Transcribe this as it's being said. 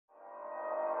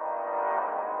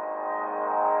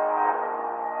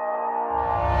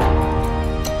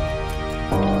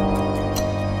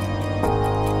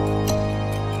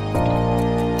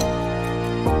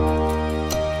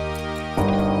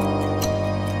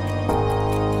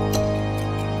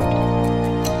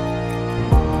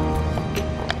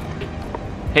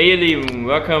Hey ihr Lieben,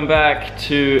 welcome back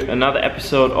to another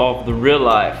episode of The Real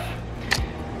Life.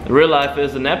 The Real Life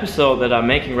is an episode that I'm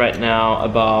making right now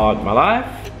about my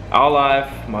life, our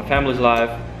life, my family's life,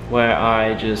 where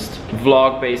I just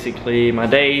vlog basically my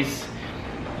days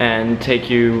and take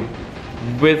you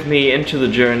with me into the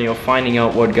journey of finding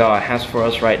out what God has for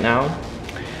us right now.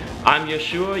 I'm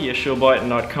Yeshuah,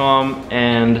 YeshuahBoyton.com,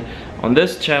 and on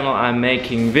this channel I'm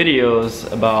making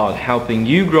videos about helping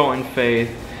you grow in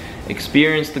faith,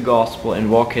 experience the gospel, and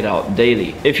walk it out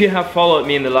daily. If you have followed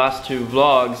me in the last two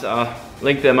vlogs, I'll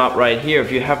link them up right here.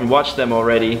 If you haven't watched them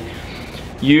already,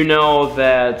 you know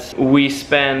that we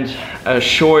spent a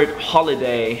short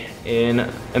holiday in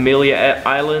Amelia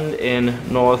Island in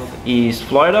northeast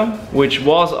Florida, which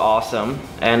was awesome.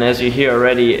 And as you hear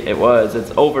already,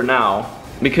 it's over now,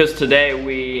 because today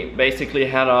we basically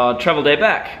had our travel day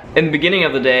back. In the beginning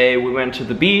of the day, we went to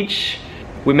the beach.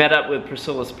 We met up with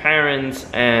Priscilla's parents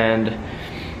and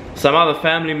some other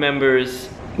family members.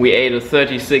 We ate a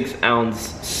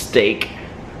 36-ounce steak,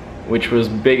 which was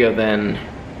bigger than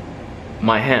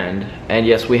my hand. And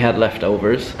yes, we had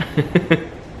leftovers.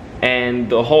 And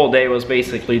the whole day was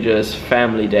basically just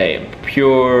family day,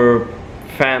 pure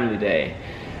family day.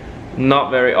 Not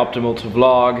very optimal to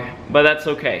vlog, but that's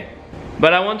okay.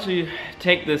 But I want to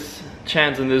take this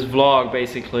chance in this vlog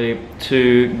basically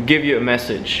to give you a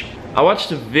message. I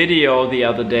watched a video the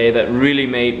other day that really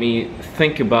made me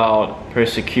think about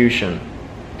persecution.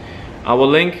 I will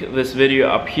link this video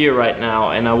up here right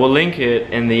now, and I will link it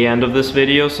in the end of this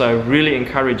video, so I really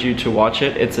encourage you to watch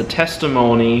it. It's a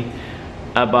testimony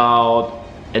about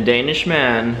a Danish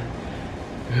man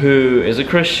who is a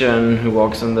Christian, who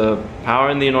walks in the power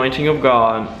and the anointing of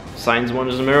God, signs,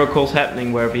 wonders, and miracles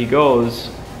happening wherever he goes,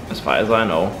 as far as I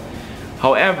know.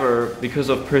 However, because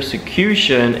of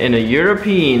persecution in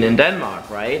Denmark,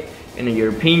 right? In a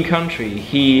European country,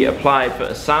 he applied for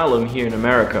asylum here in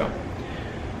America.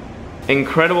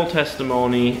 Incredible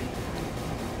testimony,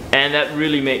 and that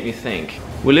really made me think.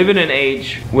 We live in an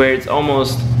age where it's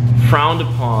almost frowned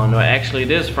upon, or actually it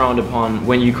is frowned upon,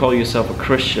 when you call yourself a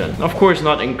Christian. Of course,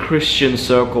 not in Christian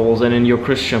circles and in your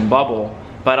Christian bubble,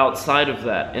 but outside of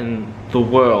that, in the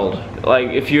world. Like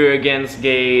if you're against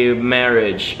gay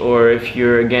marriage, or if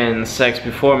you're against sex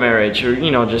before marriage, or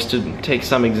just to take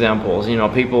some examples,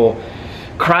 people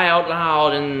cry out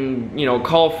loud and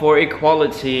call for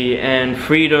equality and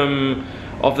freedom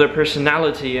of their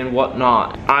personality and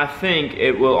whatnot. I think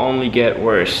it will only get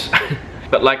worse.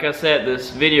 But like I said,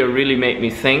 this video really made me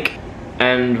think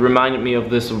and reminded me of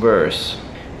this verse.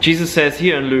 Jesus says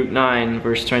here in Luke 9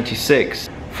 verse 26,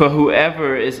 "For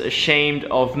whoever is ashamed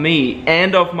of me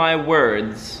and of my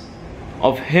words,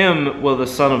 of him will the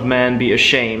Son of Man be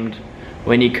ashamed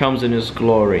when he comes in his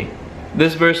glory."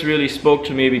 This verse really spoke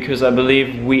to me, because I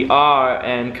believe we are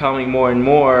coming more and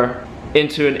more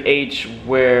into an age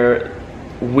where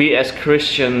we as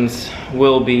Christians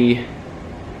will be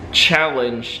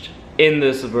challenged in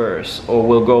this verse, or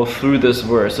will go through this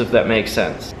verse, if that makes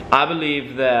sense. I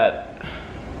believe that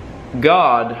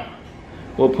God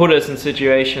will put us in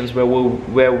situations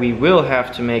where we will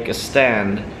have to make a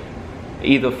stand,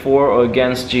 either for or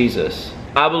against Jesus.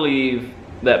 I believe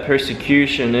that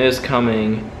persecution is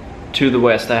coming to the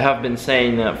West. I have been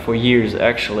saying that for years,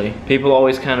 actually. People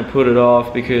always kind of put it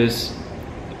off because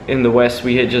in the West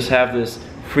we just have this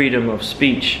freedom of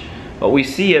speech. But we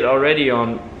see it already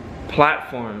on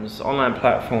platforms, online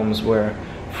platforms, where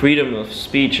freedom of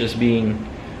speech is being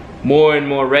more and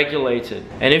more regulated.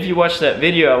 And if you watch that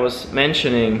video I was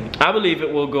mentioning, I believe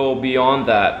it will go beyond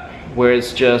that, where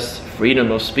it's just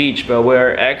freedom of speech, but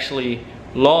where actually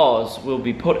laws will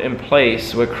be put in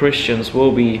place where Christians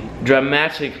will be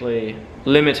dramatically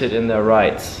limited in their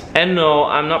rights. And no,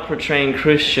 I'm not portraying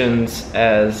Christians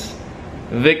as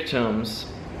victims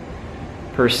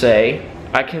per se.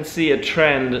 I can see a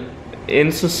trend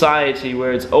in society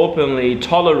where it's openly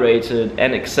tolerated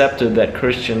and accepted that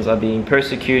Christians are being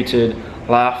persecuted,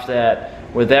 laughed at,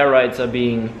 where their rights are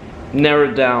being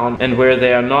narrowed down, and where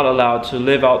they are not allowed to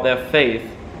live out their faith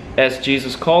as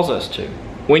Jesus calls us to.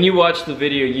 When you watch the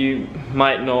video, you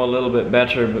might know a little bit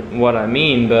better what I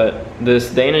mean, but this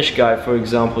Danish guy, for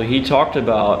example, he talked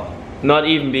about not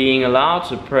even being allowed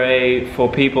to pray for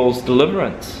people's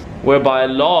deliverance, where by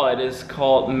law it is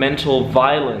called mental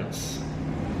violence.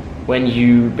 When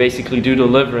you basically do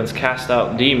deliverance, cast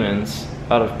out demons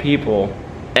out of people.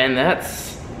 And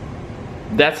that's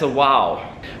a wow.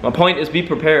 My point is, be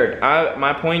prepared.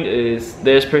 My point is,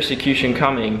 there's persecution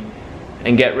coming,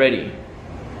 and get ready.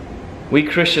 We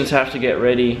Christians have to get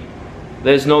ready.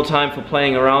 There's no time for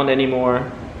playing around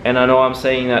anymore, and I know I'm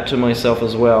saying that to myself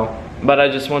as well. But I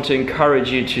just want to encourage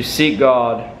you to seek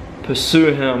God,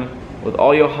 pursue Him with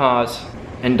all your heart,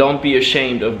 and don't be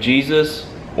ashamed of Jesus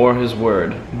or His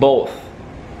Word. Both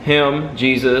Him,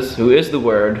 Jesus, who is the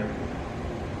Word,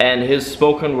 and His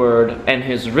spoken Word and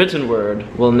His written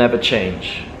Word will never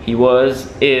change. He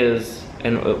was, is,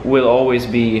 and will always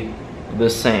be the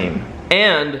same.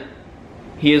 And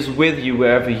He is with you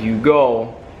wherever you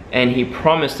go, and He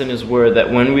promised in His Word that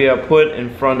when we are put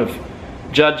in front of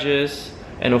judges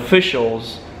and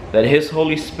officials, that His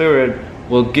Holy Spirit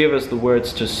will give us the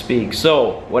words to speak.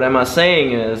 So what am I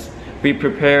saying is, be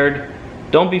prepared,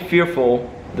 don't be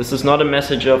fearful. This is not a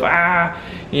message of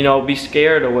be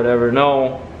scared or whatever.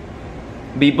 No,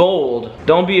 be bold.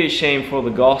 Don't be ashamed for the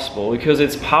gospel, because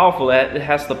it's powerful. It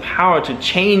has the power to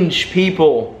change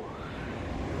people,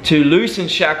 to loosen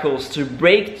shackles, to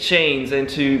break chains, and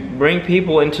to bring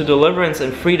people into deliverance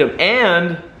and freedom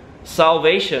and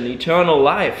salvation, eternal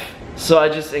life. So I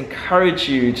just encourage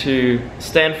you to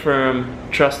stand firm,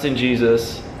 trust in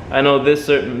Jesus. I know this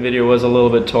certain video was a little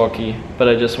bit talky, but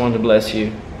I just want to bless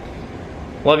you.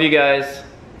 Love you guys.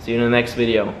 See you in the next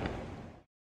video.